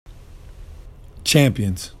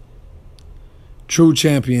Champions. True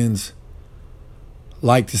champions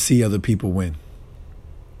like to see other people win.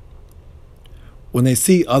 When they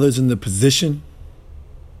see others in the position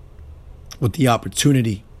with the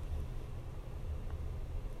opportunity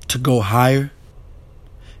to go higher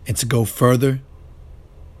and to go further,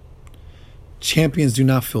 champions do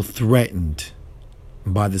not feel threatened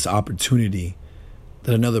by this opportunity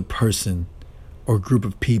that another person or group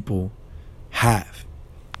of people have.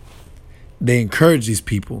 They encourage these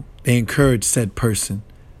people. They encourage said person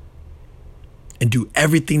and do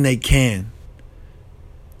everything they can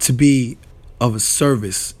to be of a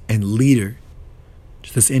service and leader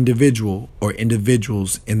to this individual or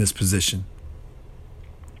individuals in this position.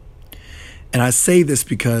 And I say this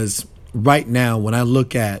because right now, when I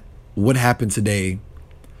look at what happened today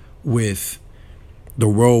with the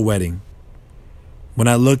royal wedding, when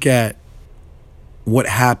I look at what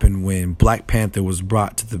happened when Black Panther was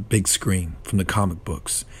brought to the big screen from the comic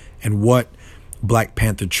books and what Black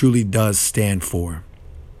Panther truly does stand for,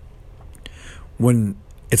 when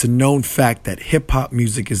it's a known fact that hip-hop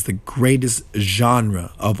music is the greatest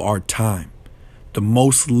genre of our time, the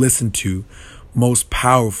most listened to, most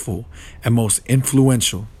powerful, and most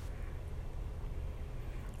influential.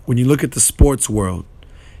 When you look at the sports world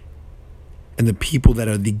and the people that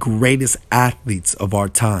are the greatest athletes of our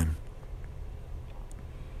time,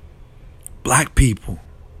 Black people,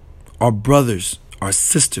 our brothers, our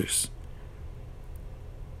sisters,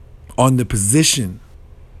 on the position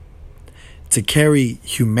to carry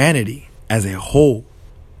humanity as a whole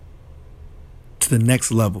to the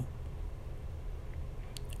next level.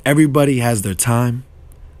 Everybody has their time,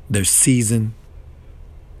 their season,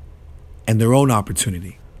 and their own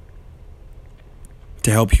opportunity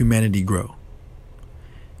to help humanity grow.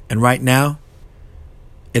 And right now,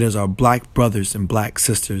 it is our Black brothers and Black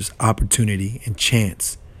sisters' opportunity and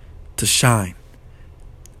chance to shine.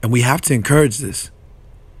 And we have to encourage this,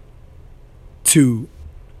 to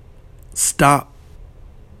stop,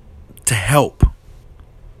 to help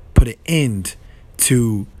put an end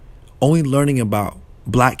to only learning about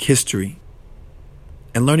Black history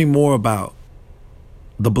and learning more about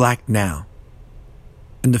the Black now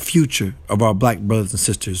and the future of our Black brothers and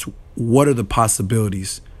sisters. What are the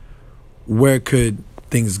possibilities? Where could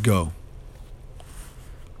things go?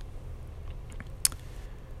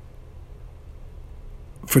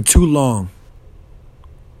 For too long,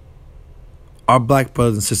 our Black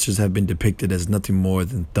brothers and sisters have been depicted as nothing more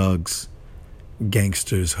than thugs,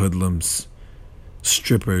 gangsters, hoodlums,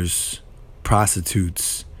 strippers,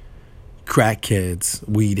 prostitutes, crackheads,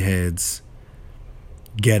 weed heads,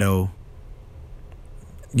 ghetto,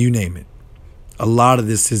 you name it. A lot of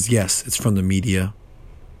this is, yes, it's from the media.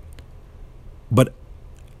 But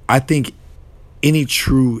I think any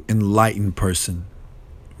true enlightened person,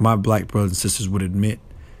 my Black brothers and sisters, would admit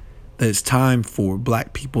that it's time for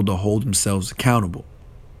Black people to hold themselves accountable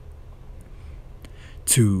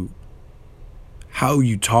to how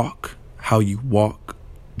you talk, how you walk,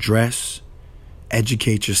 dress,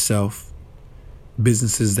 educate yourself,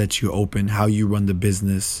 businesses that you open, how you run the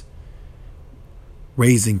business,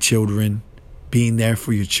 raising children, being there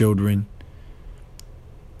for your children.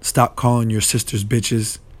 Stop calling your sisters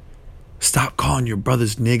bitches. Stop calling your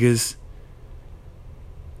brothers niggas.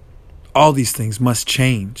 All these things must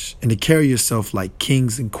change, and to carry yourself like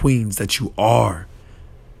kings and queens that you are,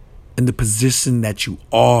 in the position that you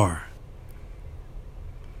are.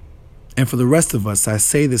 And for the rest of us, I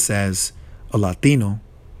say this as a Latino,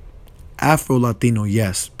 Afro-Latino,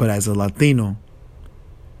 yes, but as a Latino,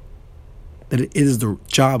 that it is the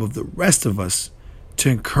job of the rest of us to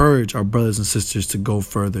encourage our brothers and sisters to go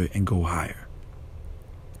further and go higher,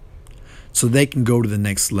 so they can go to the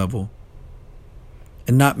next level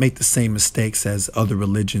and not make the same mistakes as other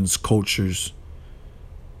religions, cultures,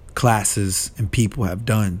 classes, and people have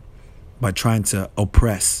done by trying to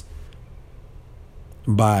oppress.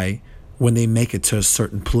 By when they make it to a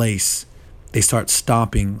certain place, they start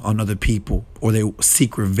stomping on other people, or they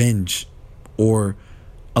seek revenge or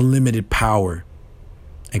unlimited power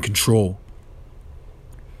and control.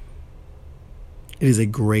 It is a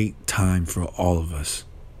great time for all of us.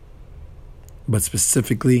 But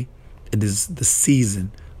specifically, it is the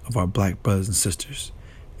season of our Black brothers and sisters.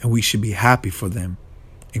 And we should be happy for them,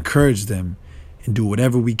 encourage them, and do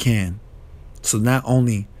whatever we can so not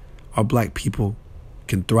only our Black people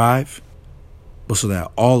can thrive, but so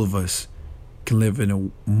that all of us can live in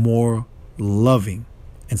a more loving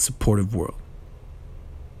and supportive world.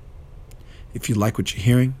 If you like what you're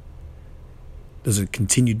hearing, there's a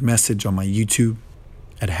continued message on my YouTube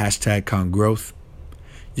at #ConGrowth.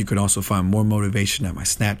 You can also find more motivation at my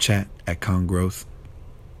Snapchat at ConGrowth.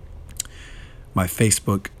 my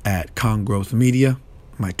Facebook at Congrowth Media,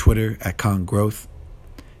 my Twitter at Congrowth,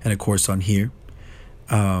 and of course on here.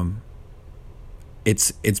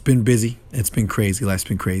 It's been busy. It's been crazy. Life's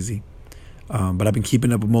been crazy. But I've been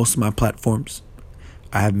keeping up with most of my platforms.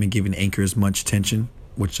 I haven't been giving Anchor as much attention,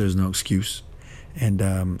 which there's no excuse. And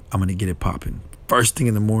I'm going to get it popping. First thing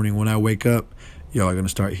in the morning when I wake up, y'all are going to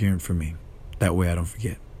start hearing from me. That way I don't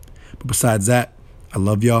forget. But besides that, I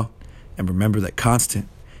love y'all. And remember that constant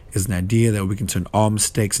is an idea that we can turn all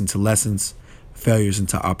mistakes into lessons, failures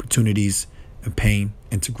into opportunities, and pain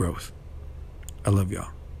into growth. I love y'all.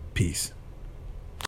 Peace.